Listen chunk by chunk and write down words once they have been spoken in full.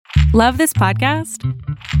Love this podcast?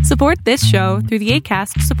 Support this show through the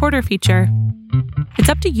Acast supporter feature. It's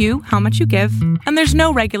up to you how much you give, and there's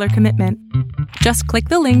no regular commitment. Just click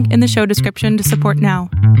the link in the show description to support now.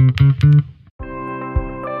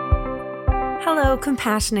 Hello,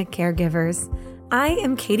 compassionate caregivers. I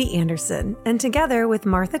am Katie Anderson, and together with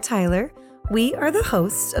Martha Tyler, we are the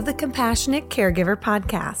hosts of the Compassionate Caregiver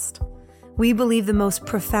Podcast. We believe the most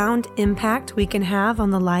profound impact we can have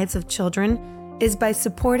on the lives of children is by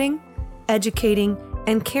supporting, educating,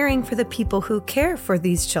 and caring for the people who care for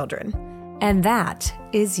these children. And that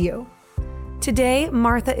is you. Today,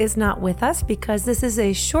 Martha is not with us because this is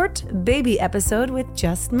a short baby episode with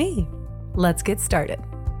just me. Let's get started.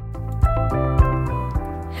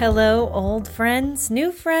 Hello, old friends,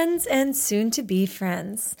 new friends, and soon-to-be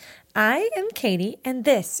friends. I am Katie, and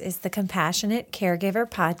this is the Compassionate Caregiver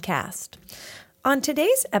Podcast. On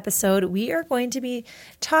today's episode, we are going to be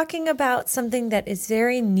talking about something that is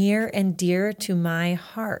very near and dear to my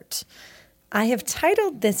heart. I have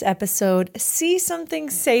titled this episode, See Something,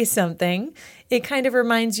 Say Something. It kind of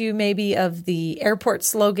reminds you maybe of the airport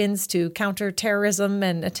slogans to counter terrorism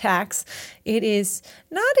and attacks. It is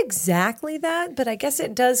not exactly that, but I guess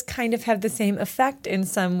it does kind of have the same effect in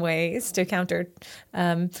some ways to counter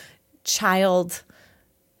child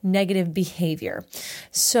negative behavior.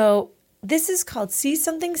 So this is called See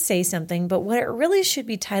Something, Say Something, but what it really should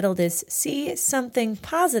be titled is See Something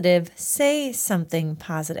Positive, Say Something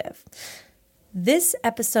Positive. This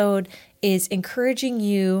episode is encouraging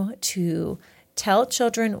you to tell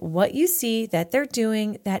children what you see that they're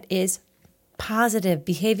doing that is positive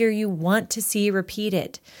behavior you want to see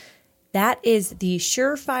repeated. That is the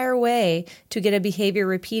surefire way to get a behavior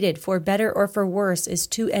repeated, for better or for worse, is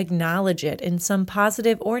to acknowledge it in some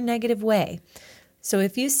positive or negative way. So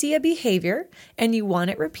if you see a behavior and you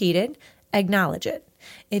want it repeated, acknowledge it.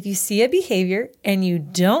 If you see a behavior and you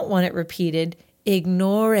don't want it repeated,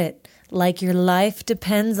 ignore it like your life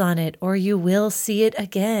depends on it, or you will see it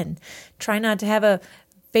again. Try not to have a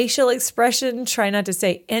facial expression. Try not to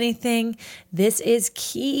say anything. This is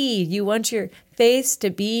key. You want your face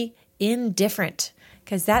to be indifferent,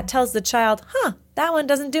 because that tells the child, that one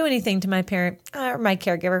doesn't do anything to my parent or my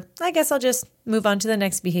caregiver. I guess I'll just move on to the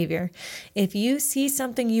next behavior. If you see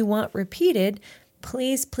something you want repeated,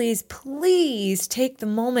 please, please, please take the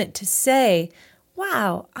moment to say,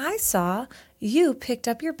 wow, I saw you picked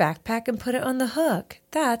up your backpack and put it on the hook.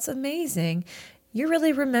 That's amazing. You're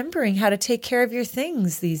really remembering how to take care of your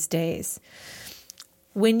things these days.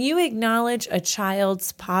 When you acknowledge a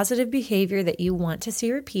child's positive behavior that you want to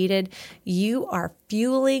see repeated, you are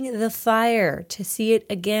fueling the fire to see it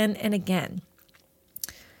again and again.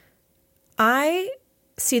 I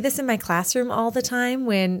see this in my classroom all the time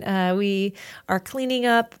when we are cleaning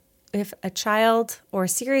up. If a child or a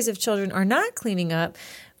series of children are not cleaning up,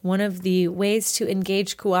 one of the ways to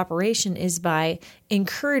engage cooperation is by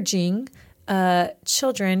encouraging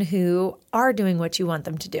children who are doing what you want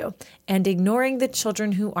them to do and ignoring the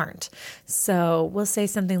children who aren't. So we'll say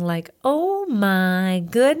something like, oh my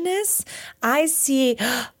goodness, I see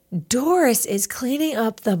Doris is cleaning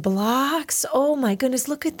up the blocks. Oh my goodness,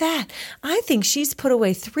 look at that. I think she's put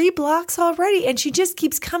away 3 blocks already, and she just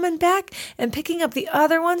keeps coming back and picking up the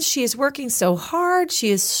other ones. She is working so hard. She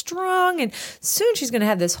is strong, and soon she's going to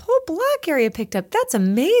have this whole block area picked up. That's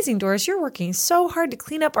amazing, Doris. You're working so hard to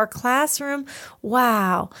clean up our classroom.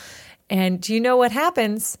 Wow. And do you know what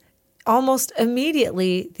happens? Almost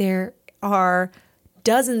immediately, there are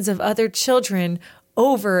dozens of other children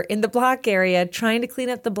over in the block area trying to clean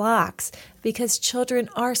up the blocks, because children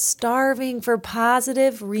are starving for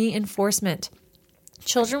positive reinforcement.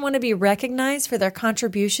 Children want to be recognized for their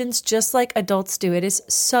contributions just like adults do. It is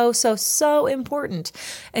so, so, so important.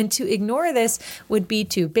 And to ignore this would be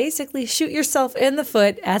to basically shoot yourself in the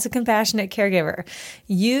foot as a compassionate caregiver.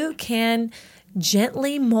 You can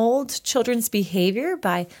gently mold children's behavior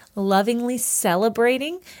by lovingly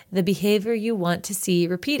celebrating the behavior you want to see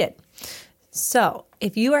repeated. So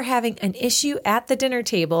if you are having an issue at the dinner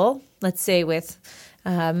table, let's say with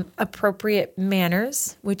appropriate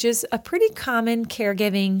manners, which is a pretty common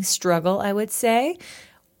caregiving struggle, I would say,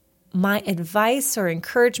 my advice or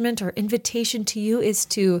encouragement or invitation to you is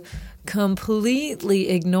to completely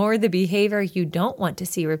ignore the behavior you don't want to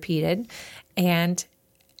see repeated and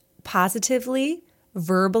positively,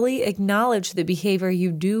 verbally acknowledge the behavior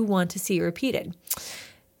you do want to see repeated.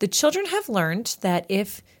 The children have learned that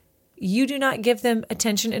if you do not give them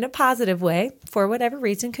attention in a positive way for whatever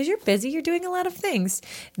reason, because you're busy, you're doing a lot of things,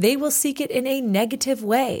 they will seek it in a negative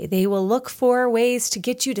way. They will look for ways to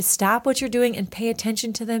get you to stop what you're doing and pay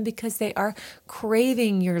attention to them because they are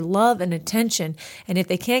craving your love and attention. And if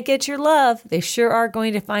they can't get your love, they sure are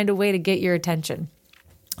going to find a way to get your attention.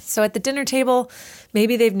 So at the dinner table,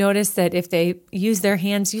 maybe they've noticed that if they use their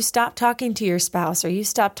hands, you stop talking to your spouse or you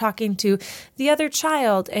stop talking to the other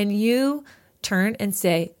child and you turn and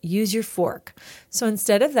say, use your fork. So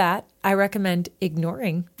instead of that, I recommend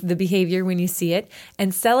ignoring the behavior when you see it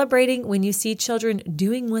and celebrating when you see children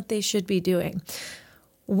doing what they should be doing.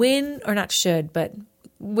 Which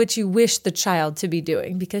you wish the child to be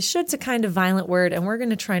doing, because should's a kind of violent word and we're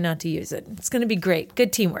going to try not to use it. It's going to be great.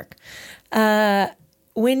 Good teamwork.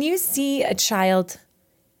 When you see a child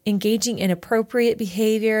engaging in appropriate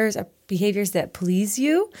behaviors, or behaviors that please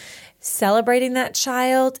you, celebrating that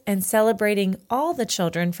child and celebrating all the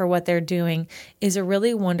children for what they're doing is a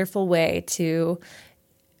really wonderful way to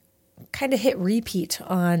kind of hit repeat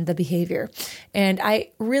on the behavior. And I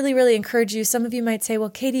really, really encourage you. Some of you might say, well,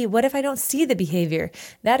 Katie, what if I don't see the behavior?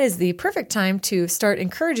 That is the perfect time to start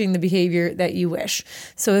encouraging the behavior that you wish.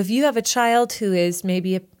 So if you have a child who is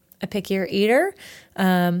maybe a pickier eater,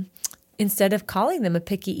 instead of calling them a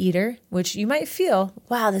picky eater, which you might feel,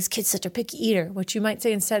 wow, this kid's such a picky eater, what you might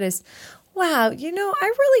say instead is, wow,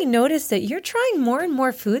 I really noticed that you're trying more and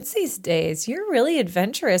more foods these days. You're really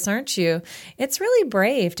adventurous, aren't you? It's really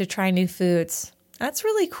brave to try new foods. That's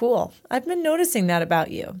really cool. I've been noticing that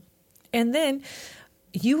about you. And then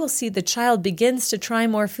you will see the child begins to try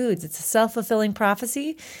more foods. It's a self-fulfilling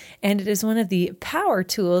prophecy, and it is one of the power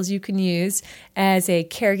tools you can use as a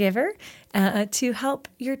caregiver to help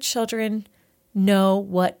your children know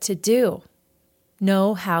what to do,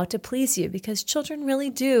 know how to please you, because children really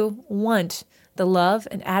do want the love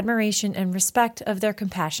and admiration and respect of their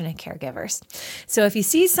compassionate caregivers. So if you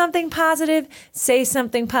see something positive, say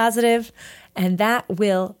something positive, and that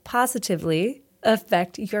will positively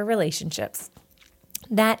affect your relationships.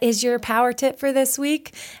 That is your power tip for this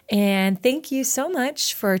week. And thank you so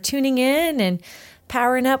much for tuning in and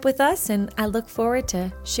powering up with us. And I look forward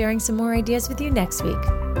to sharing some more ideas with you next week.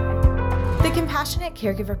 The Compassionate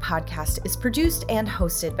Caregiver Podcast is produced and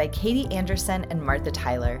hosted by Katie Anderson and Martha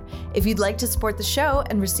Tyler. If you'd like to support the show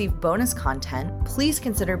and receive bonus content, please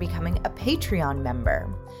consider becoming a Patreon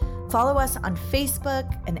member. Follow us on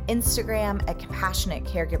Facebook and Instagram at Compassionate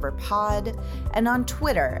Caregiver Pod and on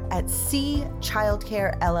Twitter at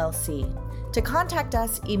CChildcareLLC. To contact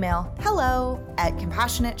us, email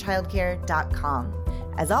hello@compassionatechildcare.com.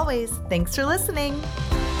 As always, thanks for listening.